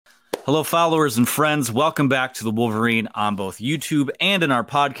Hello, followers and friends. Welcome back to the Wolverine on both YouTube and in our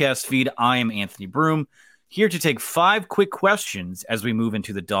podcast feed. I am Anthony Broom, here to take 5 quick questions as we move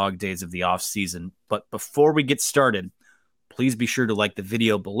into the dog days of the off season. But before we get started, please be sure to like the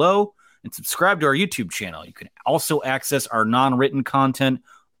video below and subscribe to our YouTube channel. You can also access our non-written content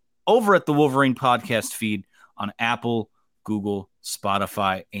over at the Wolverine podcast feed on Apple, Google,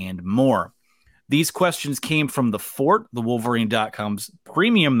 Spotify, and more. These questions came from The Fort, thewolverine.com's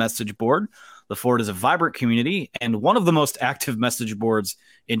premium message board. The Fort is a vibrant community and one of the most active message boards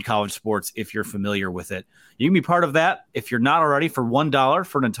in college sports if you're familiar with it. You can be part of that if you're not already for $1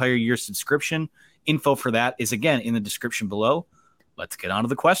 for an entire year subscription. Info for that is, again, in the description below. Let's get on to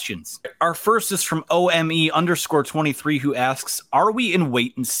the questions. Our first is from OME_23, who asks, are we in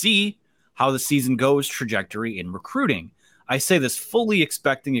wait and see how the season goes trajectory in recruiting? I say this fully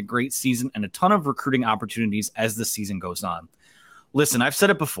expecting a great season and a ton of recruiting opportunities as the season goes on. Listen, I've said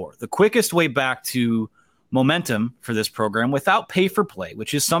it before. The quickest way back to momentum for this program without pay for play,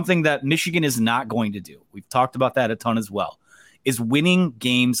 which is something that Michigan is not going to do, we've talked about that a ton as well, is winning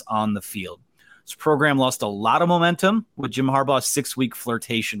games on the field. This program lost a lot of momentum with Jim Harbaugh's 6-week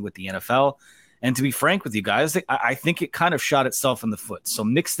flirtation with the NFL. And to be frank with you guys, I think it kind of shot itself in the foot. So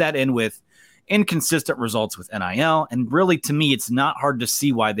mix that in with inconsistent results with NIL. And really, to me, it's not hard to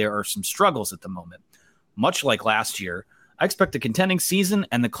see why there are some struggles at the moment. Much like last year, I expect a contending season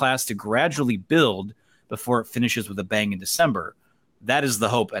and the class to gradually build before it finishes with a bang in December. That is the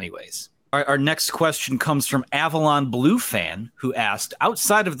hope anyways. Our next question comes from Avalon Blue Fan, who asked,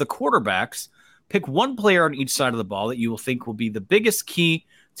 outside of the quarterbacks, pick one player on each side of the ball that you will think will be the biggest key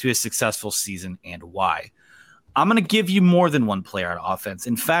to a successful season and why. I'm going to give you more than one player on offense.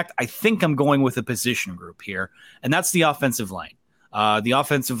 In fact, I think I'm going with a position group here, and that's the offensive line. The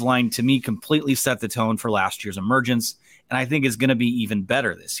offensive line, to me, completely set the tone for last year's emergence, and I think is going to be even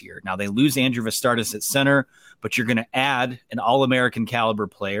better this year. Now, they lose Andrew Vastardis at center, but you're going to add an All-American caliber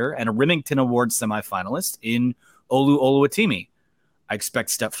player and a Remington Award semifinalist in Olu Oluwatimi. I expect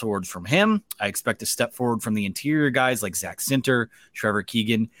step forwards from him. I expect a step forward from the interior guys like Zach Sinter, Trevor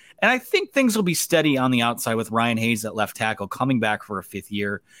Keegan. And I think things will be steady on the outside with Ryan Hayes at left tackle coming back for a 5th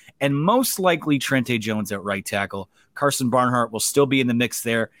year. And most likely Trente Jones at right tackle. Carson Barnhart will still be in the mix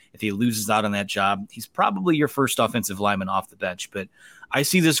there if he loses out on that job. He's probably your first offensive lineman off the bench. But I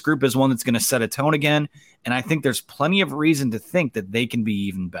see this group as one that's going to set a tone again. And I think there's plenty of reason to think that they can be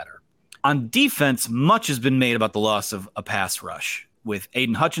even better. On defense, much has been made about the loss of a pass rush. With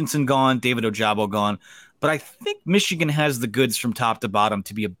Aiden Hutchinson gone, David Ojabo gone. But I think Michigan has the goods from top to bottom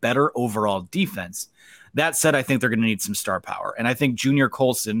to be a better overall defense. That said, I think they're going to need some star power. And I think Junior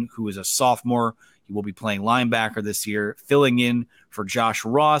Colson, who is a sophomore, he will be playing linebacker this year, filling in for Josh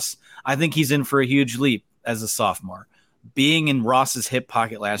Ross. I think he's in for a huge leap as a sophomore. Being in Ross's hip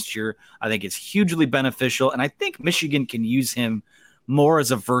pocket last year, I think is hugely beneficial. And I think Michigan can use him more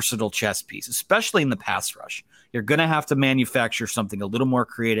as a versatile chess piece, especially in the pass rush. You're going to have to manufacture something a little more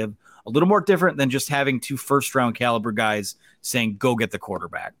creative, a little more different than just having 2 first-round caliber guys saying, go get the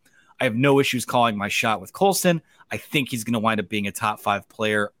quarterback. I have no issues calling my shot with Colson. I think he's going to wind up being a top 5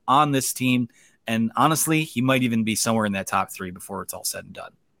 player on this team. And honestly, he might even be somewhere in that top 3 before it's all said and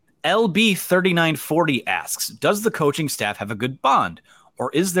done. LB3940 asks, does the coaching staff have a good bond,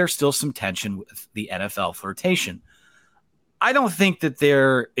 or is there still some tension with the NFL flirtation? I don't think that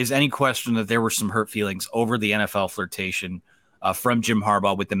there is any question that there were some hurt feelings over the NFL flirtation from Jim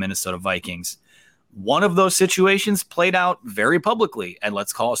Harbaugh with the Minnesota Vikings. One of those situations played out very publicly, and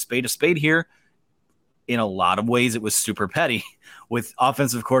let's call a spade here. In a lot of ways, it was super petty, with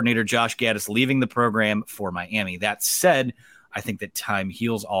offensive coordinator Josh Gaddis leaving the program for Miami. That said, I think that time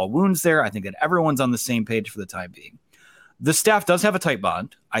heals all wounds there. I think that everyone's on the same page for the time being. The staff does have a tight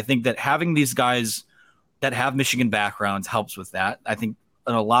bond. I think that having these guys that have Michigan backgrounds helps with that. I think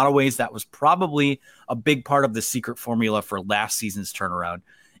in a lot of ways that was probably a big part of the secret formula for last season's turnaround.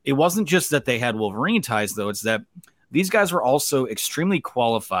 It wasn't just that they had Wolverine ties, though. It's that these guys were also extremely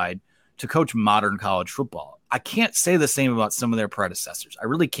qualified to coach modern college football. I can't say the same about some of their predecessors. I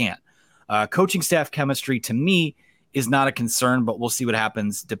really can't. Coaching staff chemistry, to me, is not a concern, but we'll see what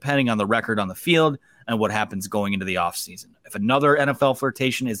happens depending on the record on the field and what happens going into the offseason. If another NFL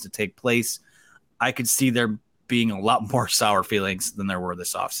flirtation is to take place, I could see there being a lot more sour feelings than there were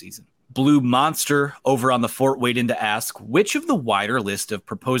this offseason. Blue Monster over on the Fort weighed in to ask, which of the wider list of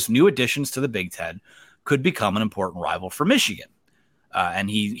proposed new additions to the Big Ten could become an important rival for Michigan? And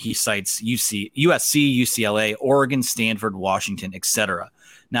he cites USC, UCLA, Oregon, Stanford, Washington, etc.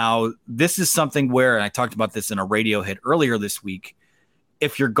 Now, this is something where, and I talked about this in a radio hit earlier this week,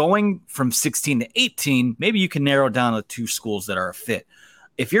 if you're going from 16 to 18, maybe you can narrow down the 2 schools that are a fit.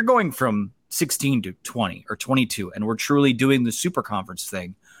 If you're going from 16 to 20 or 22, and we're truly doing the super conference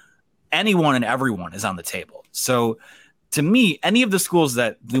thing, anyone and everyone is on the table. So to me, any of the schools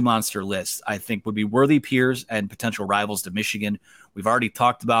that Blue Monster lists, I think would be worthy peers and potential rivals to Michigan. We've already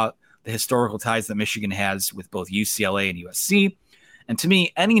talked about the historical ties that Michigan has with both UCLA and USC. And to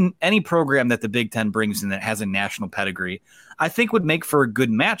me, any program that the Big Ten brings in that has a national pedigree, I think would make for a good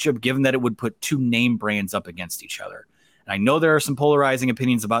matchup, given that it would put two name brands up against each other. And I know there are some polarizing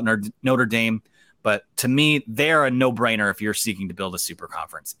opinions about Notre Dame, but to me, they're a no-brainer if you're seeking to build a super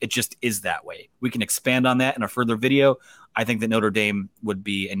conference. It just is that way. We can expand on that in a further video. I think that Notre Dame would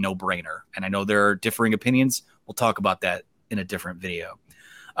be a no-brainer. And I know there are differing opinions. We'll talk about that in a different video.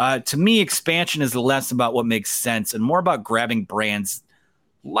 To me, expansion is less about what makes sense and more about grabbing brands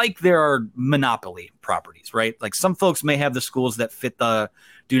like there are monopoly properties, right? Like some folks may have the schools that fit the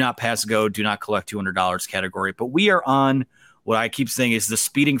do not pass go, do not collect $200 category, but we are on what I keep saying is the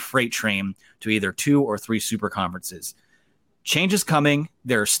speeding freight train to either 2 or 3 super conferences. Change is coming.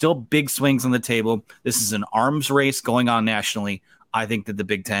 There are still big swings on the table. This is an arms race going on nationally. I think that the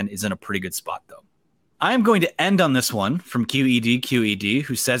Big Ten is in a pretty good spot, though. I am going to end on this one from QED,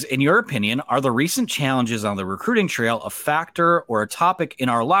 who says, in your opinion, are the recent challenges on the recruiting trail a factor or a topic in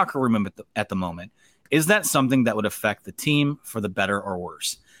our locker room at the moment? Is that something that would affect the team for the better or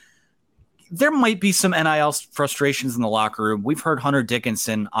worse? There might be some NIL frustrations in the locker room. We've heard Hunter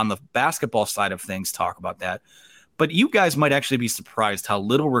Dickinson on the basketball side of things talk about that. But you guys might actually be surprised how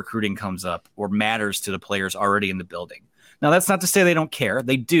little recruiting comes up or matters to the players already in the building. Now, that's not to say they don't care.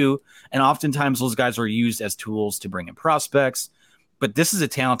 They do. And oftentimes those guys are used as tools to bring in prospects. But this is a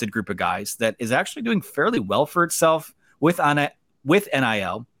talented group of guys that is actually doing fairly well for itself with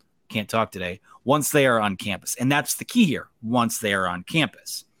NIL. Can't talk today. Once they are on campus. And that's the key here. Once they are on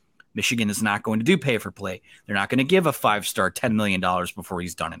campus. Michigan is not going to do pay for play. They're not going to give a 5-star $10 million before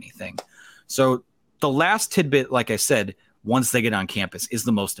he's done anything. So the last tidbit, like I said, once they get on campus is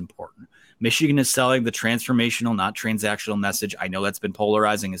the most important. Michigan is selling the transformational, not transactional message. I know that's been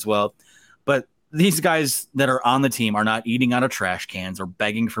polarizing as well. But these guys that are on the team are not eating out of trash cans or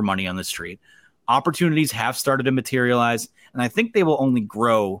begging for money on the street. Opportunities have started to materialize, and I think they will only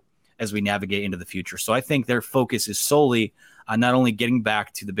grow as we navigate into the future. So I think their focus is solely on not only getting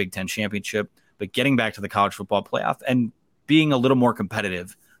back to the Big Ten championship, but getting back to the college football playoff and being a little more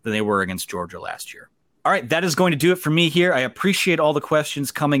competitive than they were against Georgia last year. All right, that is going to do it for me here. I appreciate all the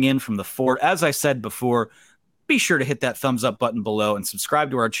questions coming in from the Ford. As I said before, be sure to hit that thumbs up button below and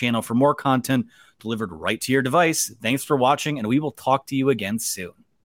subscribe to our channel for more content delivered right to your device. Thanks for watching, and we will talk to you again soon.